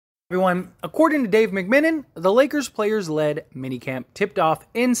Everyone, according to Dave McMenamin, the Lakers players-led minicamp tipped off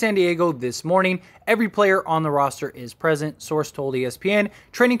in San Diego this morning. Every player on the roster is present, source told ESPN.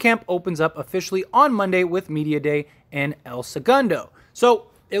 Training camp opens up officially on Monday with Media Day in El Segundo. So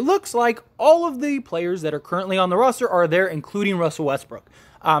it looks like all of the players that are currently on the roster are there, including Russell Westbrook.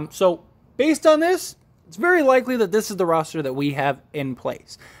 So based on this, it's very likely that this is the roster that we have in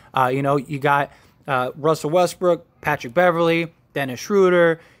place. You got Russell Westbrook, Patrick Beverley, Dennis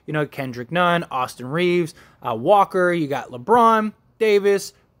Schroeder, Kendrick Nunn, Austin Reeves, Walker. You got LeBron,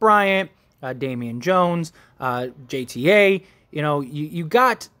 Davis, Bryant, Damian Jones, JTA. You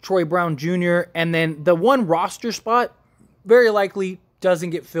got Troy Brown Jr. And then the one roster spot very likely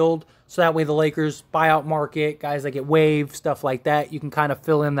doesn't get filled. So that way the Lakers buyout market, guys that get waived, stuff like that. You can kind of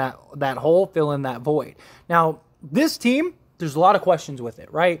fill in that hole, fill in that void. Now, this team, there's a lot of questions with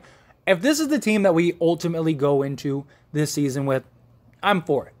it, right? If this is the team that we ultimately go into this season with, I'm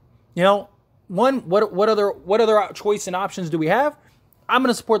for it. What other choice and options do we have? I'm going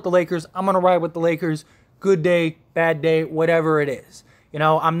to support the Lakers. I'm going to ride with the Lakers. Good day, bad day, whatever it is.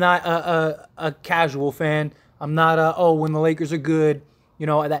 I'm not a casual fan. I'm not when the Lakers are good,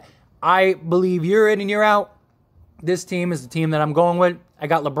 that I believe year in and year out, this team is the team that I'm going with. I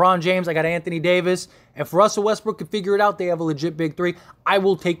got LeBron James. I got Anthony Davis. If Russell Westbrook can figure it out, they have a legit big three. I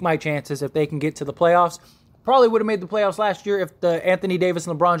will take my chances if they can get to the playoffs. Probably would have made the playoffs last year if the Anthony Davis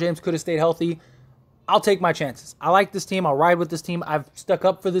and LeBron James could have stayed healthy. I'll take my chances. I like this team. I'll ride with this team. I've stuck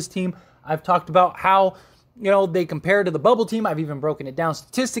up for this team. I've talked about how, they compare to the bubble team. I've even broken it down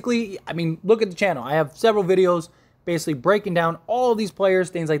statistically. I mean, look at the channel. I have several videos basically breaking down all of these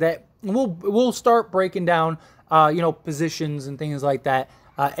players, things like that. And we'll start breaking down, positions and things like that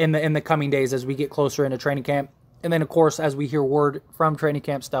in the coming days as we get closer into training camp. And then, of course, as we hear word from training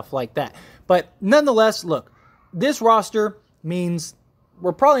camp, stuff like that. But nonetheless, look, this roster means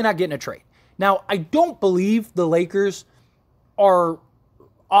we're probably not getting a trade. Now, I don't believe the Lakers are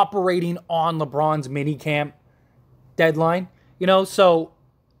operating on LeBron's minicamp deadline. So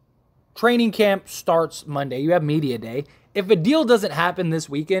training camp starts Monday. You have media day. If a deal doesn't happen this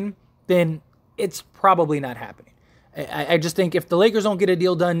weekend, then it's probably not happening. I just think if the Lakers don't get a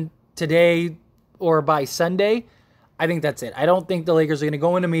deal done today or by Sunday, I think that's it. I don't think the Lakers are going to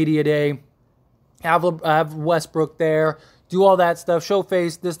go into media day, have Westbrook there, do all that stuff, show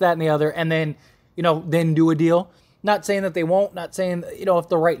face, this, that, and the other, and then, then do a deal. Not saying that they won't, not saying, if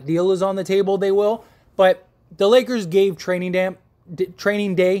the right deal is on the table, they will. But the Lakers gave training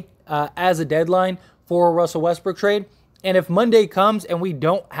day as a deadline for a Russell Westbrook trade. And if Monday comes and we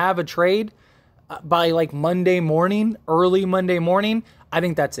don't have a trade by like Monday morning, early Monday morning, I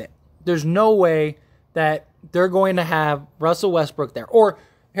think that's it. There's no way that they're going to have Russell Westbrook there. Or,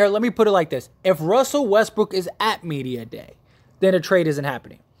 here, let me put it like this. If Russell Westbrook is at media day, then a trade isn't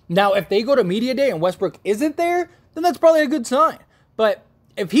happening. Now, if they go to media day and Westbrook isn't there, then that's probably a good sign. But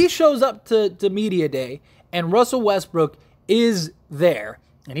if he shows up to media day and Russell Westbrook is there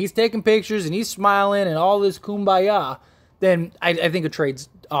and he's taking pictures and he's smiling and all this kumbaya, then I think a trade's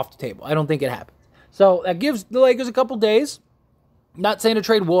off the table. I don't think it happens. So that gives the Lakers a couple days. Not saying a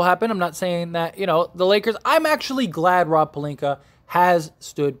trade will happen. I'm not saying that, the Lakers. I'm actually glad Rob Pelinka has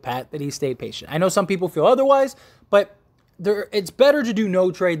stood pat, that he stayed patient. I know some people feel otherwise, but it's better to do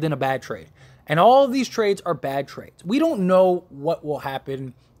no trade than a bad trade. And all of these trades are bad trades. We don't know what will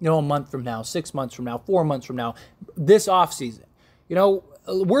happen, a month from now, 6 months from now, 4 months from now, this offseason.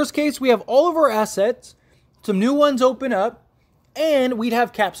 Worst case, we have all of our assets, some new ones open up, and we'd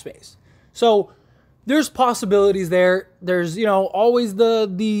have cap space. So there's possibilities there. There's, always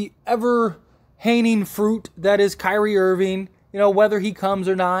the ever-hanging fruit that is Kyrie Irving, whether he comes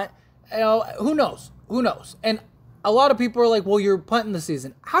or not. Who knows? Who knows? And a lot of people are like, well, you're punting the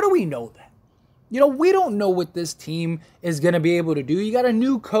season. How do we know that? We don't know what this team is going to be able to do. You got a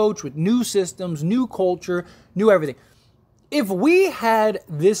new coach with new systems, new culture, new everything. If we had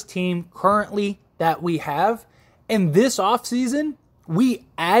this team currently that we have, and this offseason we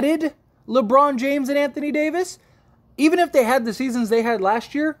added LeBron James and Anthony Davis, even if they had the seasons they had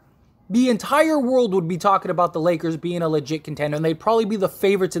last year, the entire world would be talking about the Lakers being a legit contender, and they'd probably be the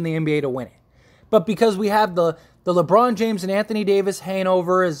favorites in the NBA to win it. But because we have the LeBron James and Anthony Davis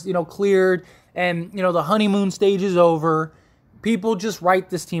hangover is, cleared, and, the honeymoon stage is over, people just write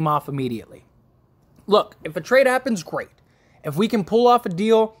this team off immediately. Look, if a trade happens, great. If we can pull off a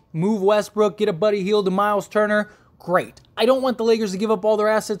deal, move Westbrook, get a Buddy Hield to Miles Turner, great. I don't want the Lakers to give up all their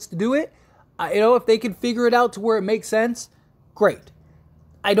assets to do it. If they could figure it out to where it makes sense, great.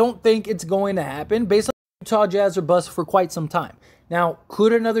 I don't think it's going to happen. Basically, Utah Jazz are bust for quite some time. Now,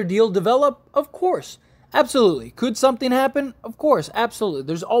 could another deal develop? Of course. Absolutely. Could something happen? Of course, absolutely.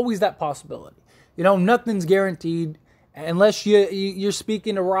 There's always that possibility. Nothing's guaranteed unless you're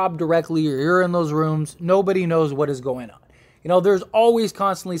speaking to Rob directly or you're in those rooms. Nobody knows what is going on. There's always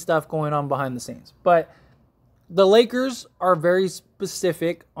constantly stuff going on behind the scenes. But the Lakers are very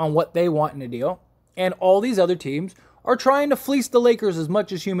specific on what they want in a deal, and all these other teams are trying to fleece the Lakers as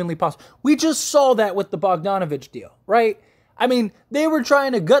much as humanly possible. We just saw that with the Bogdanovich deal, right? I mean, they were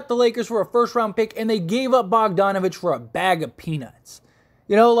trying to gut the Lakers for a first-round pick, and they gave up Bogdanovich for a bag of peanuts.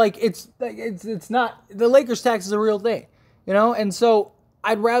 It's not, the Lakers tax is a real thing, and so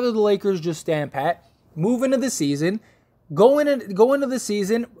I'd rather the Lakers just stand pat, move into the season, go into the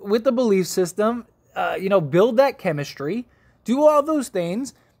season with the belief system, build that chemistry, do all those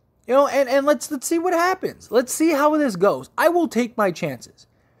things, and let's see what happens. Let's see how this goes. I will take my chances.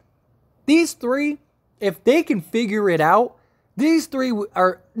 These three, if they can figure it out, these three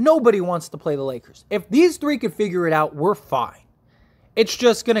nobody wants to play the Lakers. If these three can figure it out, we're fine. It's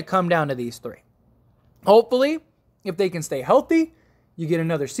just going to come down to these three. Hopefully, if they can stay healthy, you get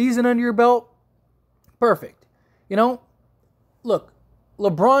another season under your belt. Perfect. Look,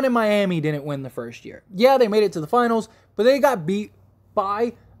 LeBron and Miami didn't win the first year. Yeah, they made it to the finals, but they got beat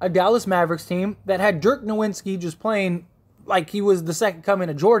by a Dallas Mavericks team that had Dirk Nowitzki just playing like he was the second coming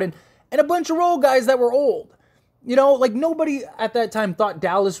of Jordan, and a bunch of role guys that were old. Nobody at that time thought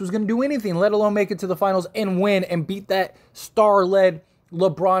Dallas was going to do anything, let alone make it to the finals and win and beat that star-led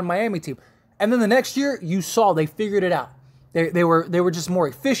LeBron Miami team. And then the next year, you saw they figured it out. They were just more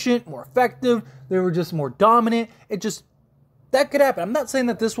efficient, more effective. They were just more dominant. That could happen. I'm not saying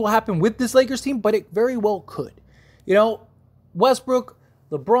that this will happen with this Lakers team, but it very well could. Westbrook,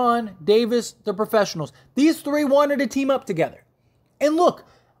 LeBron, Davis, the professionals. These three wanted to team up together. And look,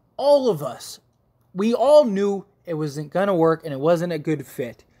 all of us, we all knew it wasn't going to work and it wasn't a good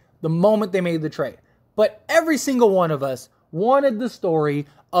fit the moment they made the trade. But every single one of us wanted the story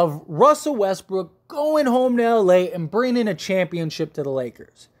of Russell Westbrook going home to LA and bringing a championship to the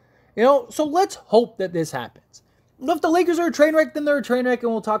Lakers. So let's hope that this happens. If the Lakers are a train wreck, then they're a train wreck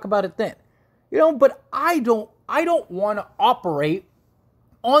and we'll talk about it then. But I don't want to operate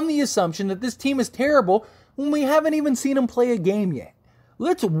on the assumption that this team is terrible when we haven't even seen them play a game yet.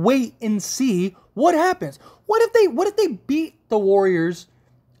 Let's wait and see what happens. What if they beat the Warriors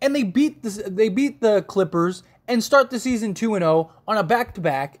and they beat the Clippers and start the season 2-0 on a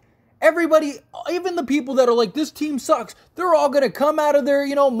back-to-back? Everybody, even the people that are like, this team sucks, they're all going to come out of their,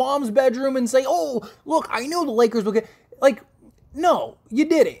 mom's bedroom and say, oh, look, I knew the Lakers would get... No, you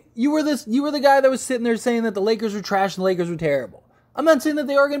didn't. You were the guy that was sitting there saying that the Lakers were trash and the Lakers were terrible. I'm not saying that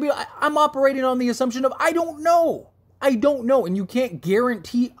they are going to be... I'm operating on the assumption of I don't know. And you can't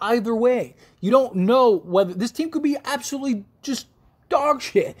guarantee either way. You don't know whether this team could be absolutely just dog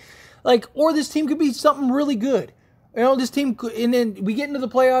shit. Or this team could be something really good. This team could, and then we get into the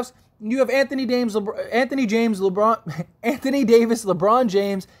playoffs, you have Anthony Davis, LeBron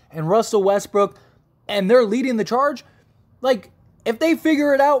James, and Russell Westbrook, and they're leading the charge. If they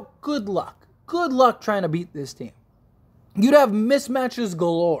figure it out, good luck. Good luck trying to beat this team. You'd have mismatches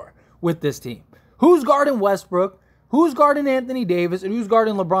galore with this team. Who's guarding Westbrook? Who's guarding Anthony Davis? And who's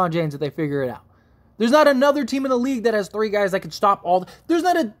guarding LeBron James if they figure it out? There's not another team in the league that has three guys that could stop all... There's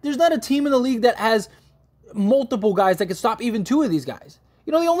not a team in the league that has multiple guys that could stop even two of these guys.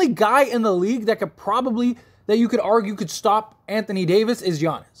 The only guy in the league that you could argue could stop Anthony Davis is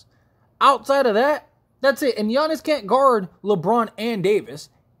Giannis. Outside of that, that's it. And Giannis can't guard LeBron and Davis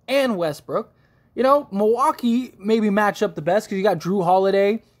and Westbrook. Milwaukee maybe match up the best because you got Drew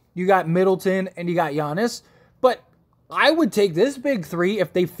Holiday, you got Middleton, and you got Giannis. But I would take this big three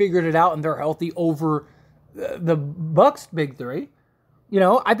if they figured it out and they're healthy over the Bucks big three.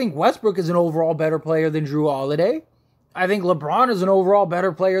 I think Westbrook is an overall better player than Drew Holiday. I think LeBron is an overall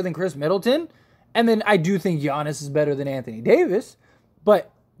better player than Chris Middleton. And then I do think Giannis is better than Anthony Davis. But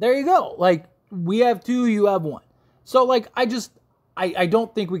there you go. We have two, you have one. So, I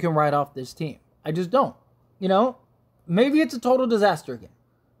don't think we can write off this team. I just don't. Maybe it's a total disaster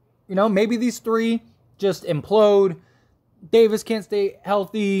again. Maybe these three just implode. Davis can't stay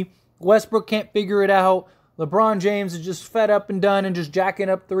healthy. Westbrook can't figure it out. LeBron James is just fed up and done and just jacking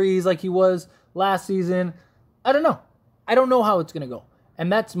up threes like he was last season. I don't know. I don't know how it's going to go.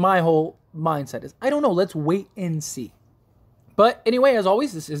 And that's my whole mindset is, I don't know. Let's wait and see. But anyway, as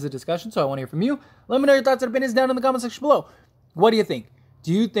always, this is a discussion, so I want to hear from you. Let me know your thoughts and opinions down in the comment section below. What do you think?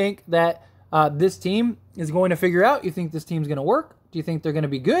 Do you think that this team is going to figure out? You think this team's going to work? Do you think they're going to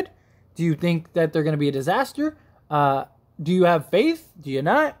be good? Do you think that they're going to be a disaster? Do you have faith? Do you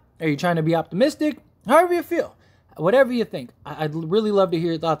not? Are you trying to be optimistic? However you feel. Whatever you think. I'd really love to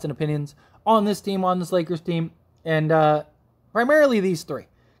hear your thoughts and opinions on this team, on this Lakers team, and primarily these three.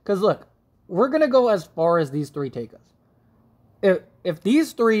 Because look, we're going to go as far as these three take us. If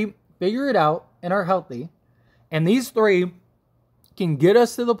these three figure it out and are healthy, and these three can get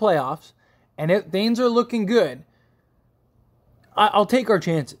us to the playoffs, and if things are looking good, I'll take our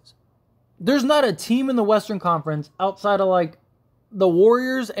chances. There's not a team in the Western Conference outside of like the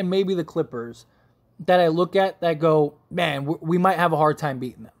Warriors and maybe the Clippers that I look at that go, man, we might have a hard time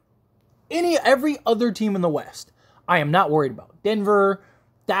beating them. Every other team in the West, I am not worried about. Denver,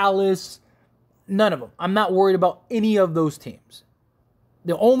 Dallas, none of them. I'm not worried about any of those teams.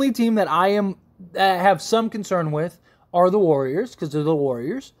 The only team that I have some concern with are the Warriors, because they're the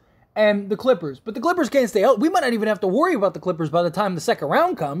Warriors, and the Clippers. But the Clippers can't stay out. We might not even have to worry about the Clippers by the time the second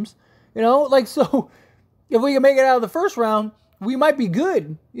round comes. So if we can make it out of the first round, we might be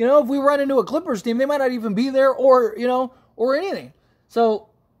good. If we run into a Clippers team, they might not even be there or anything. So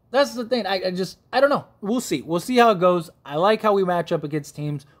that's the thing. I don't know. We'll see. We'll see how it goes. I like how we match up against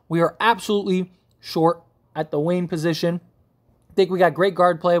teams. We are absolutely short at the wing position. I think we got great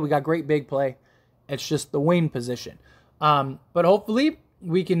guard play. We got great big play. It's just the wing position. But hopefully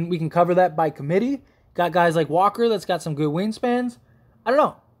we can cover that by committee. Got guys like Walker that's got some good wingspans. I don't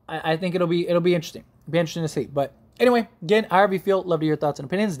know. I think it'll be interesting. It'll be interesting to see. But anyway, again, however you feel, love to hear your thoughts and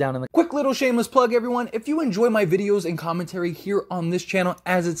opinions down in the... Quick little shameless plug, everyone. If you enjoy my videos and commentary here on this channel,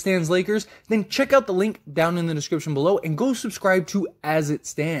 As It Stands Lakers, then check out the link down in the description below and go subscribe to As It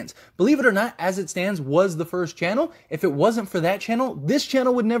Stands. Believe it or not, As It Stands was the first channel. If it wasn't for that channel, this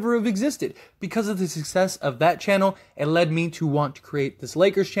channel would never have existed. Because of the success of that channel, it led me to want to create this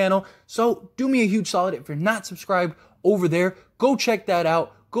Lakers channel. So do me a huge solid. If you're not subscribed over there, go check that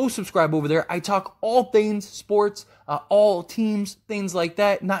out. Go subscribe over there. I talk all things sports, all teams, things like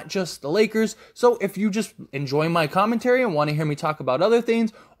that, not just the Lakers. So if you just enjoy my commentary and want to hear me talk about other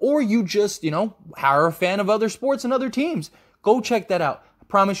things, or you just, are a fan of other sports and other teams, go check that out. I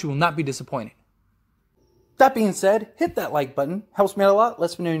promise you will not be disappointed. That being said, hit that like button. Helps me out a lot.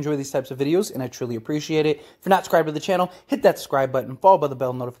 Lets me know you enjoy these types of videos, and I truly appreciate it. If you're not subscribed to the channel, hit that subscribe button, followed by the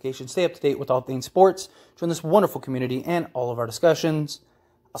bell notification. Stay up to date with all things sports. Join this wonderful community and all of our discussions.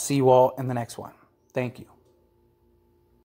 I'll see you all in the next one. Thank you.